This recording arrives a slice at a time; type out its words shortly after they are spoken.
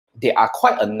there are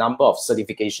quite a number of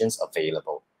certifications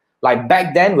available. Like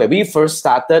back then, when we first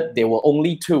started, there were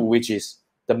only two, which is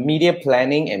the media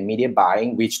planning and media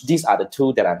buying, which these are the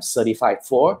two that I'm certified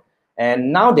for.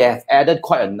 And now they have added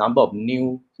quite a number of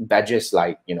new badges,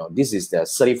 like, this is the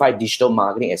Certified Digital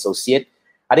Marketing Associate.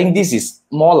 I think this is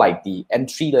more like the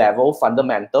entry level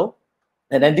fundamental.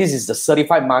 And then this is the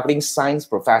Certified Marketing Science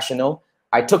Professional.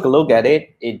 I took a look at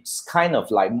it. It's kind of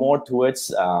like more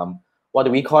towards, what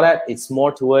do we call that? It's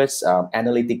more towards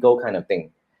analytical kind of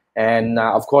thing. And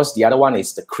of course, the other one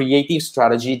is the Creative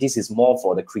Strategy. This is more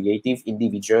for the creative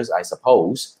individuals, I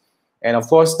suppose. And of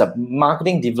course, the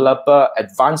Marketing Developer,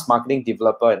 Advanced Marketing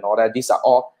Developer, and all that. These are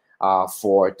all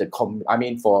for the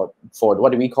for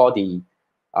what do we call the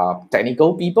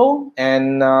technical people.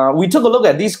 And we took a look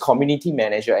at this Community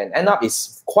Manager, and end up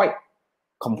it's quite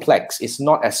complex. It's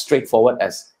not as straightforward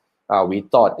as we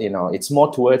thought. It's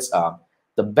more towards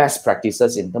the best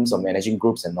practices in terms of managing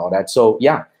groups and all that. So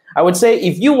yeah, I would say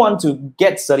if you want to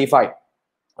get certified,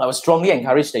 I would strongly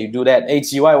encourage that you do that. Hey,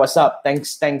 GY, what's up?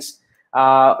 Thanks.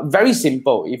 Very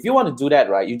simple. If you want to do that,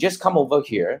 right, you just come over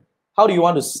here. How do you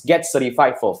want to get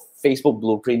certified for Facebook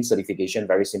Blueprint certification?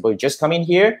 Very simple. You just come in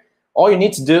here. All you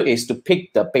need to do is to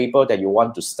pick the paper that you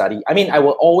want to study. I mean, I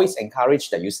will always encourage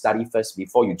that you study first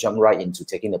before you jump right into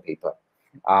taking the paper.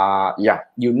 Yeah,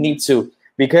 you need to,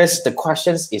 because the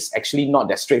questions is actually not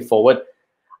that straightforward.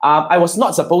 I was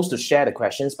not supposed to share the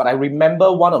questions, but I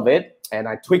remember one of it and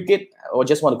I tweaked it. I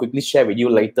just want to quickly share with you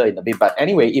later in a bit. But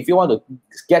anyway, if you want to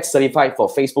get certified for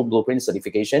Facebook Blueprint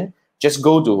certification, just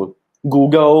go to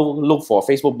Google, look for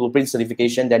Facebook Blueprint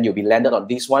certification, then you'll be landed on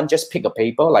this one. Just pick a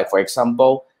paper, like for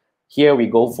example, here we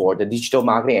go for the Digital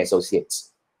Marketing Associates.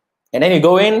 And then you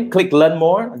go in, click Learn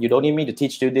More. You don't need me to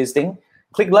teach you this thing.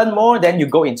 Click Learn More, then you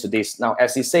go into this. Now,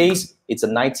 as it says, it's a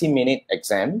 90-minute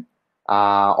exam.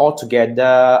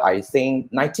 Altogether, I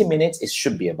think 90 minutes, it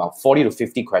should be about 40 to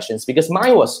 50 questions, because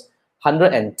mine was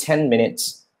 110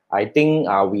 minutes. I think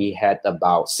we had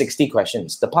about 60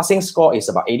 questions. The passing score is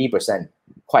about 80%,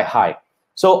 quite high.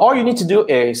 So all you need to do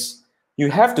is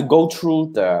you have to go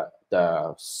through the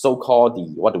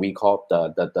so-called, what do we call,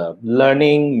 the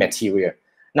learning material.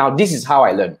 Now, this is how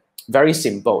I learn. Very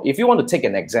simple. If you want to take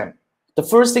an exam, the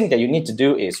first thing that you need to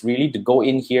do is really to go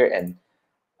in here and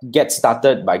get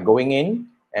started by going in,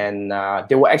 and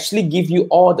they will actually give you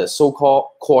all the so-called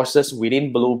courses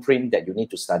within Blueprint that you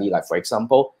need to study. Like for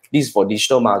example, this is for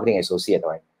Digital Marketing Associate,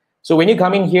 right? So when you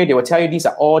come in here, they will tell you these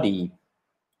are all the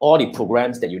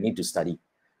programs that you need to study.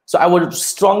 So I would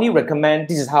strongly recommend,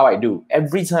 this is how I do.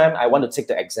 Every time I want to take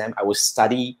the exam, I will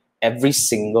study every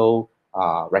single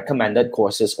recommended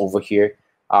courses over here.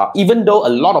 Even though a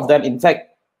lot of them, in fact,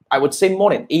 I would say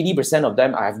more than 80% of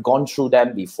them, I have gone through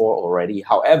them before already.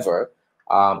 However,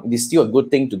 it is still a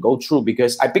good thing to go through,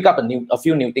 because I pick up a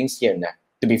few new things here and there.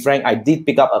 To be frank, I did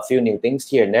pick up a few new things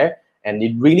here and there, and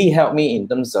it really helped me in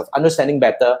terms of understanding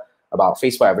better about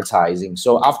Facebook advertising.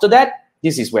 So after that,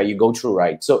 this is where you go through,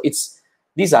 right? So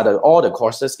these are all the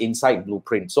courses inside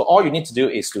Blueprint. So all you need to do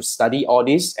is to study all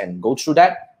this and go through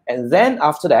that. And then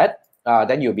after that,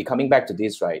 then you'll be coming back to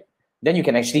this, right? Then you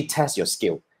can actually test your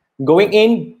skill. Going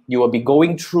in, you will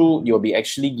be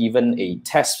actually given a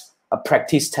test, a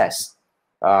practice test.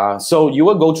 So you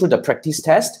will go through the practice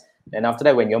test. And after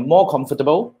that, when you're more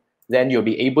comfortable, then you'll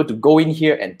be able to go in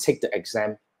here and take the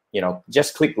exam.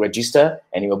 Just click register,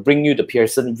 and it will bring you the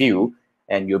Pearson VUE,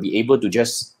 and you'll be able to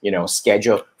just,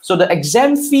 schedule. So the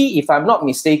exam fee, if I'm not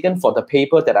mistaken, for the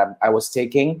paper that I was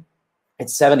taking,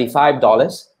 it's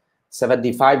 $75.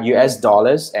 75 US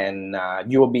dollars, and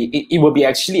it will be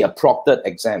actually a proctored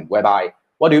exam, whereby,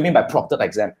 what do you mean by proctored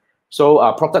exam? So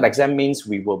proctored exam means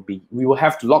we will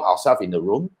have to lock ourselves in the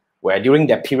room, where during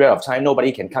that period of time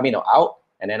nobody can come in or out,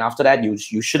 and then after that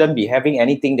you shouldn't be having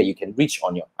anything that you can reach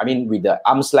on with the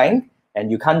arm's length,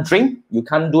 and you can't drink, you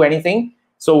can't do anything.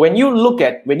 So when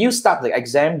you start the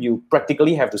exam, you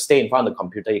practically have to stay in front of the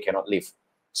computer, you cannot leave.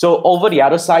 So over the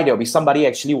other side, there'll be somebody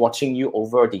actually watching you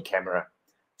over the camera.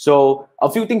 So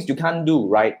a few things you can't do,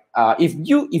 right? If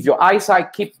your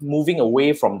eyesight keep moving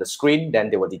away from the screen, then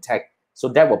they will detect. So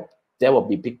that will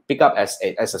be pick up as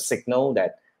a signal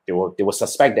that they will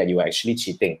suspect that you are actually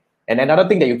cheating. And another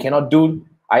thing that you cannot do,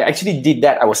 I actually did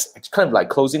that. I was kind of like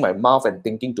closing my mouth and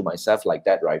thinking to myself like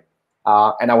that, right?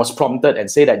 And I was prompted and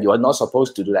say that you are not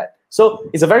supposed to do that. So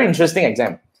it's a very interesting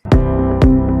exam.